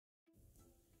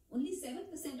only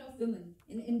 7% of women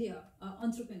in India are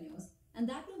entrepreneurs, and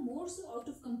that too more so out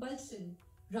of compulsion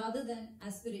rather than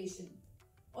aspiration.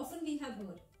 Often we have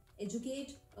heard,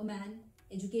 educate a man,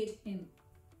 educate him.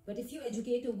 But if you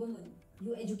educate a woman,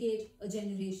 you educate a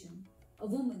generation. A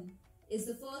woman is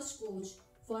the first coach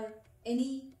for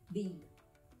any being.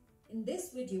 In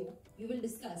this video, we will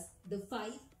discuss the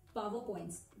 5 power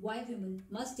points why women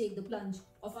must take the plunge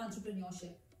of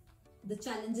entrepreneurship, the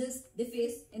challenges they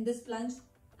face in this plunge,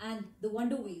 and the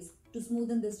wonder ways to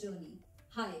smoothen this journey.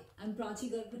 Hi, I'm Prachi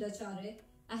Bhattacharya.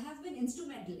 I have been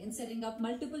instrumental in setting up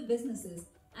multiple businesses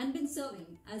and been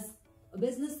serving as a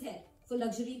business head for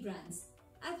luxury brands.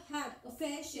 I've had a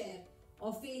fair share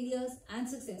of failures and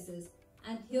successes,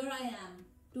 and here I am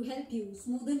to help you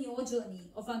smoothen your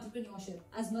journey of entrepreneurship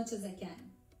as much as I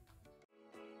can.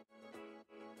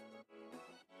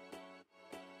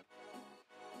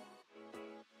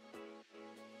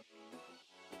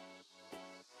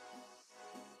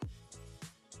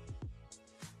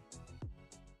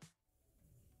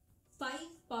 Five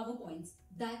power points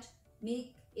that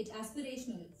make it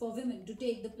aspirational for women to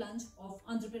take the plunge of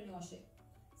entrepreneurship.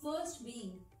 First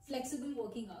being flexible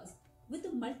working hours. With the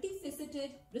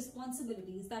multifaceted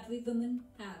responsibilities that we women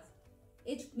have,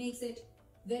 it makes it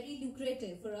very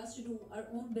lucrative for us to do our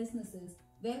own businesses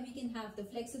where we can have the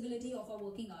flexibility of our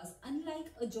working hours,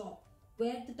 unlike a job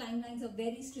where the timelines are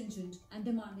very stringent and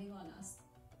demanding on us.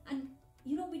 And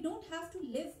we don't have to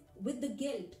live with the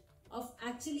guilt of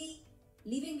actually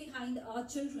leaving behind our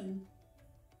children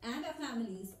and our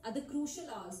families at the crucial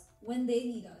hours when they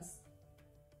need us.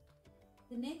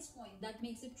 The next point that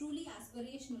makes it truly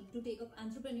aspirational to take up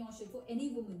entrepreneurship for any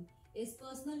woman is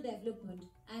personal development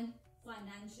and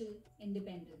financial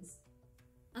independence.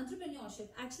 Entrepreneurship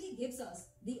actually gives us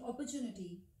the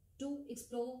opportunity to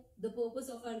explore the purpose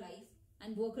of our life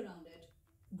and work around it,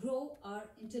 grow our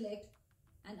intellect,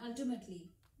 and ultimately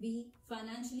be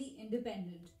financially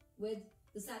independent with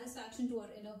the satisfaction to our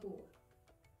inner core.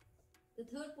 The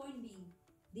third point being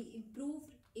the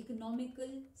improved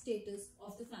economical status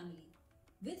of the family.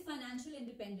 With financial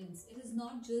independence, it is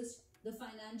not just the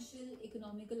financial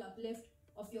economical uplift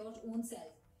of your own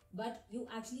self, but you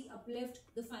actually uplift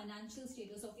the financial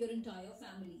status of your entire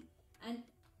family. And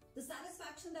the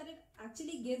satisfaction that it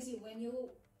actually gives you when you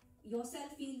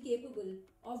yourself feel capable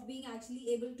of being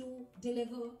actually able to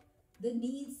deliver the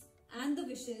needs and the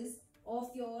wishes of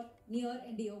your near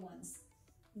and dear ones.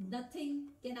 Nothing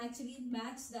can actually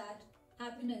match that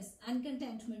happiness and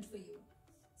contentment for you.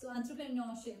 So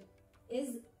entrepreneurship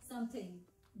is something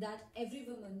that every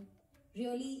woman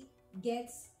really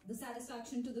gets the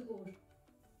satisfaction to the core.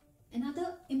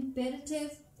 Another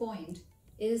imperative point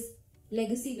is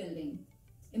legacy building.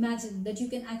 Imagine that you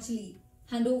can actually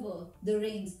hand over the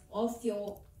reins of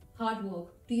your hard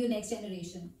work to your next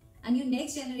generation, and your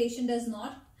next generation does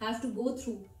not have to go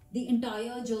through the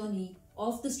entire journey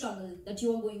of the struggle that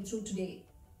you are going through today,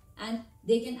 and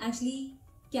they can actually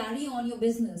carry on your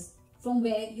business from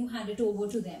where you hand it over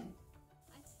to them.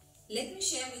 Let me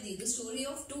share with you the story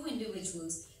of two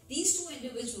individuals. These two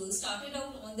individuals started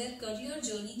out on their career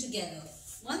journey together.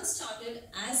 One started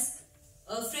as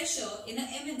a fresher in a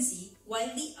MNC,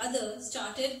 while the other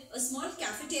started a small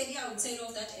cafeteria outside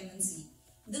of that MNC.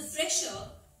 The fresher,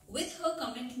 with her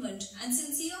commitment and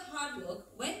sincere hard work,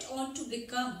 went on to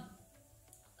become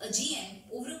a GM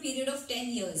over a period of 10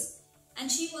 years, and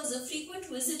she was a frequent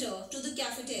visitor to the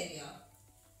cafeteria.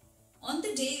 On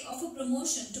the day of her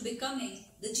promotion to becoming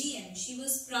the GM, she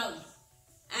was proud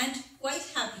and quite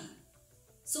happy.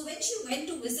 So when she went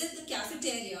to visit the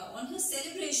cafeteria on her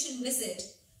celebration visit,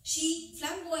 she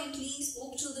flamboyantly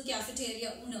spoke to the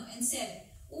cafeteria owner and said,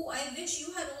 "Oh, I wish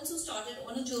you had also started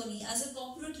on a journey as a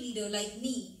corporate leader like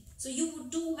me, so you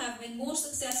would too have been more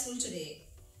successful today."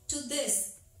 To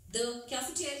this, the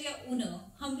cafeteria owner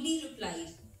humbly replied,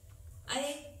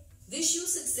 "I wish you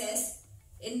success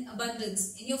in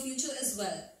abundance in your future as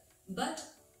well. But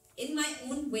in my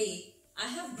own way, I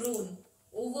have grown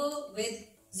over with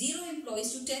 0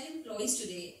 employees to 10 employees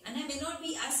today, and I may not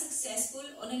be as successful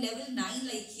on a level 9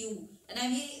 like you, and I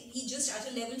may be just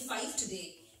at a level 5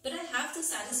 today, but I have the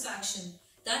satisfaction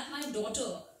that my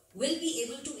daughter will be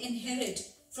able to inherit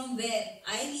from where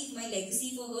I leave my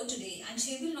legacy for her today, and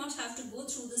she will not have to go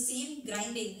through the same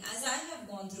grinding as I have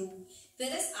gone through.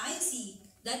 Whereas I see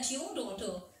that your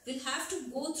daughter will have to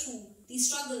go through the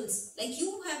struggles like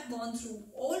you have gone through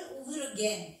all over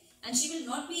again, and she will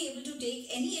not be able to take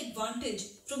any advantage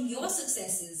from your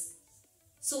successes."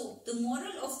 So the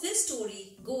moral of this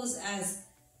story goes as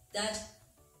that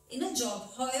in a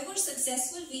job, however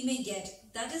successful we may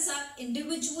get, that is our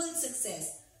individual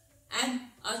success, and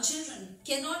our children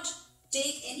cannot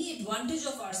take any advantage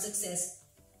of our success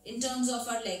in terms of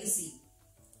our legacy.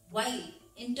 While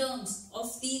in terms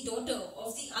of the daughter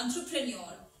of the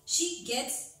entrepreneur, she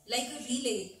gets like a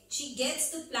relay, she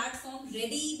gets the platform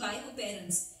ready by her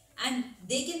parents, and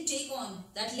they can take on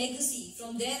that legacy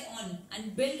from there on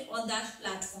and build on that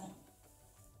platform.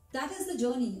 That is the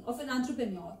journey of an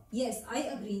entrepreneur. Yes, I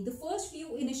agree. The first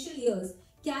few initial years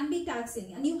can be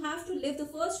taxing, and you have to live the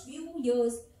first few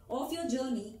years of your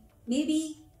journey,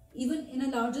 maybe even in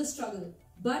a larger struggle.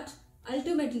 But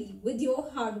ultimately, with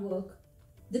your hard work,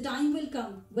 the time will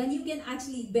come when you can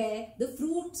actually bear the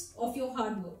fruits of your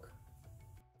hard work.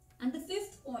 And the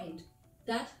fifth point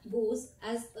that goes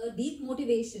as a deep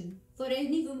motivation for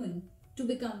any woman to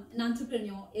become an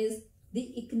entrepreneur is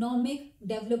the economic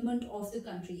development of the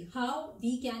country. How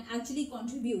we can actually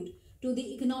contribute to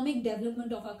the economic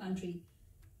development of our country.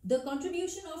 The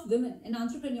contribution of women in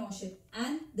entrepreneurship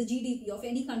and the GDP of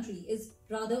any country is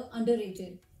rather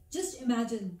underrated. Just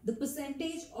imagine the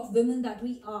percentage of women that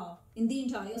we are in the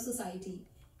entire society,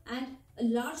 and a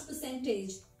large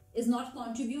percentage is not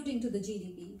contributing to the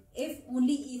GDP. If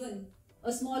only even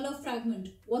a smaller fragment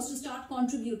was to start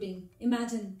contributing,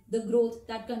 imagine the growth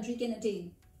that country can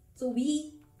attain. So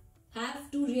we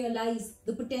have to realize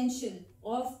the potential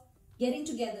of getting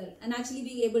together and actually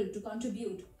being able to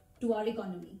contribute to our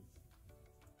economy.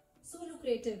 So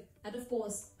lucrative, and of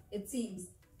course, it seems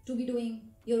to be doing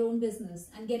your own business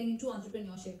and getting into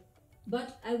entrepreneurship.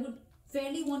 But I would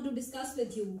fairly want to discuss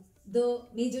with you the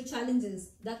major challenges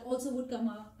that also would come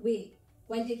our way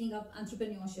while taking up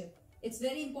entrepreneurship. It's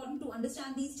very important to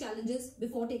understand these challenges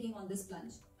before taking on this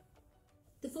plunge.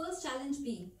 The first challenge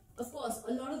being, of course,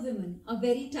 a lot of women are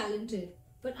very talented,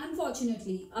 but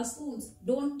unfortunately, our schools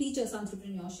don't teach us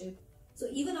entrepreneurship. So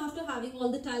even after having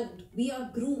all the talent, we are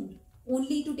groomed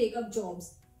only to take up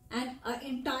jobs. And our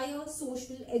entire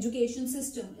social education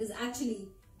system is actually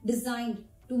designed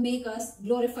to make us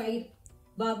glorified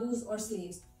babus or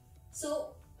slaves.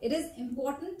 So it is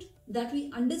important that we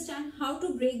understand how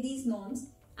to break these norms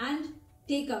and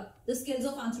take up the skills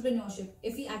of entrepreneurship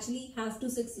if we actually have to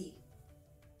succeed.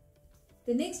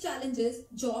 The next challenge is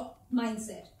job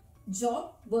mindset.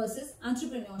 Job versus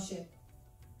entrepreneurship.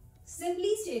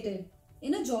 Simply stated,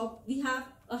 in a job, we have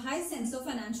a high sense of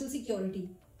financial security,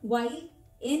 while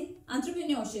in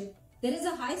entrepreneurship, there is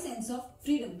a high sense of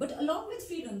freedom. But along with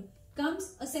freedom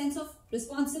comes a sense of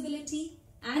responsibility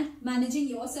and managing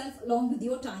yourself along with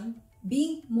your time,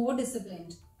 being more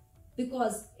disciplined.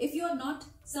 Because if you are not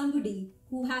somebody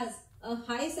who has a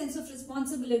high sense of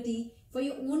responsibility for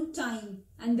your own time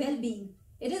and well-being,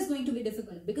 it is going to be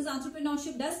difficult, because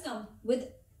entrepreneurship does come with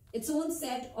its own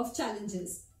set of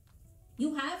challenges.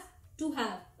 You have to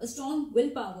have a strong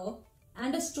willpower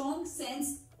and a strong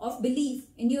sense of belief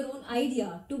in your own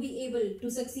idea to be able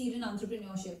to succeed in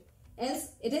entrepreneurship. Else,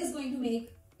 it is going to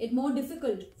make it more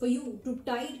difficult for you to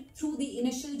tide through the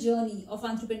initial journey of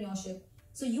entrepreneurship.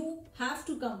 So you have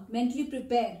to come mentally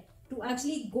prepared to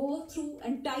actually go through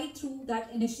and tide through that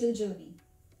initial journey.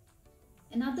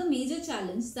 Another major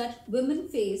challenge that women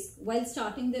face while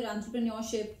starting their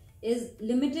entrepreneurship is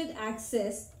limited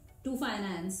access to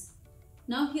finance.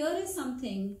 Now here is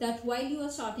something that while you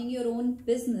are starting your own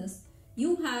business,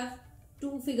 you have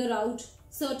to figure out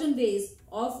certain ways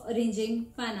of arranging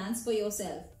finance for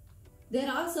yourself. There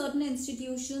are certain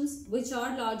institutions which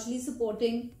are largely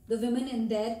supporting the women in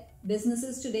their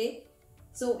businesses today.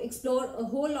 So explore a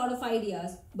whole lot of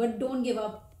ideas, but don't give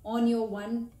up on your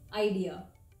one idea.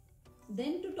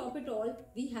 Then to top it all,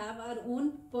 we have our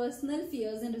own personal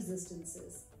fears and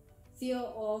resistances. Fear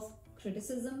of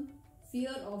criticism,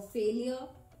 fear of failure.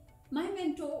 My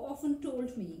mentor often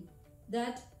told me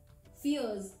that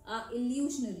fears are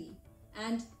illusionary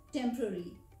and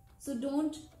temporary. So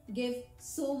don't give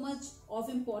so much of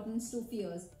importance to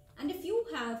fears. And if you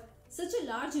have such a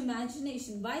large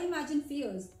imagination, why imagine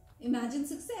fears? Imagine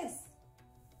success.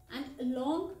 And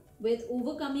along with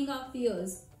overcoming our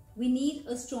fears, we need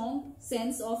a strong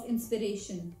sense of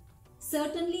inspiration.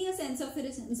 Certainly a sense of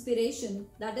inspiration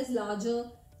that is larger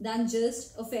than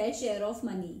just a fair share of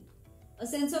money. A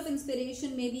sense of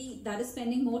inspiration maybe that is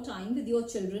spending more time with your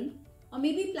children, or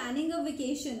maybe planning a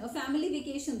vacation, a family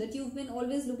vacation that you've been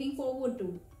always looking forward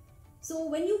to. So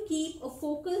when you keep a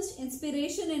focused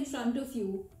inspiration in front of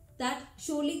you, that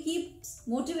surely keeps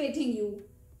motivating you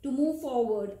to move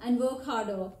forward and work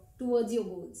harder towards your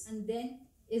goals. And then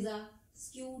is a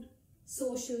skewed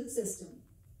social system.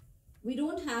 We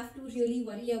don't have to really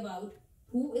worry about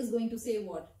who is going to say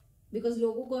what, because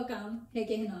लोगों का काम है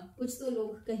कहना, कुछ तो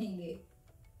लोग कहेंगे.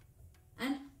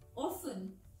 And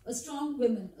often a strong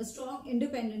woman, a strong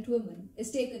independent woman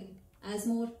is taken as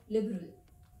more liberal.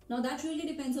 Now that really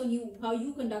depends on you, how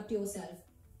you conduct yourself.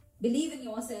 Believe in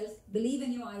yourself, believe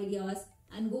in your ideas,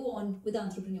 and go on with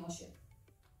entrepreneurship.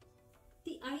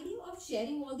 The idea of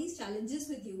sharing all these challenges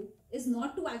with you is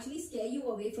not to actually scare you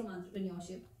away from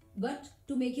entrepreneurship, but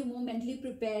to make you more mentally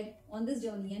prepared on this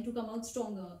journey and to come out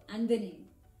stronger and winning.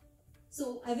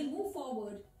 So I will move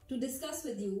forward to discuss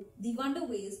with you the wonder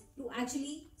ways to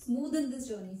actually smoothen this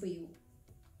journey for you.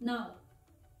 Now,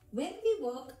 when we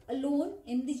work alone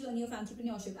in the journey of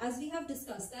entrepreneurship, as we have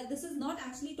discussed, that this is not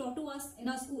actually taught to us in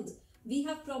our schools. We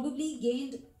have probably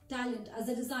gained talent as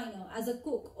a designer, as a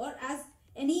cook, or as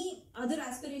any other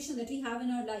aspiration that we have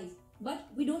in our life, but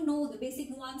we don't know the basic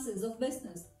nuances of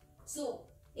business. So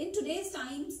in today's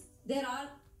times, there are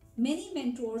many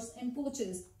mentors and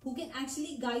coaches who can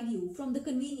actually guide you from the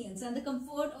convenience and the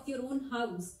comfort of your own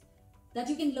house, that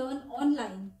you can learn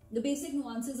online the basic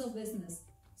nuances of business.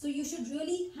 So you should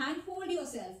really handhold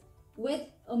yourself with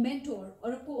a mentor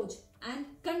or a coach and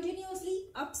continuously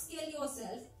upscale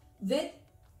yourself with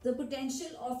the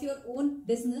potential of your own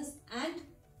business and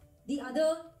the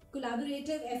other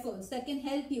collaborative efforts that can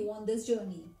help you on this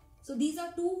journey. So these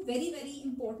are two very, very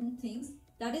important things,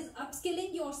 that is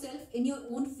upskilling yourself in your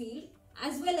own field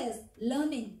as well as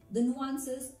learning the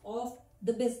nuances of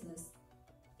the business.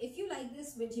 If you like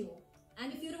this video,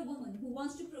 and if you're a woman who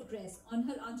wants to progress on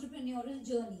her entrepreneurial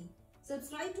journey,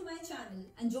 subscribe to my channel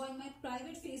and join my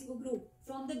private Facebook group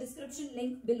from the description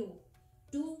link below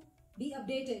to be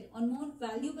updated on more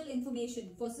valuable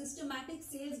information for systematic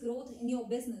sales growth in your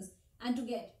business and to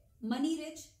get money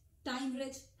rich, time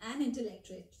rich, and intellect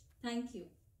rich. Thank you.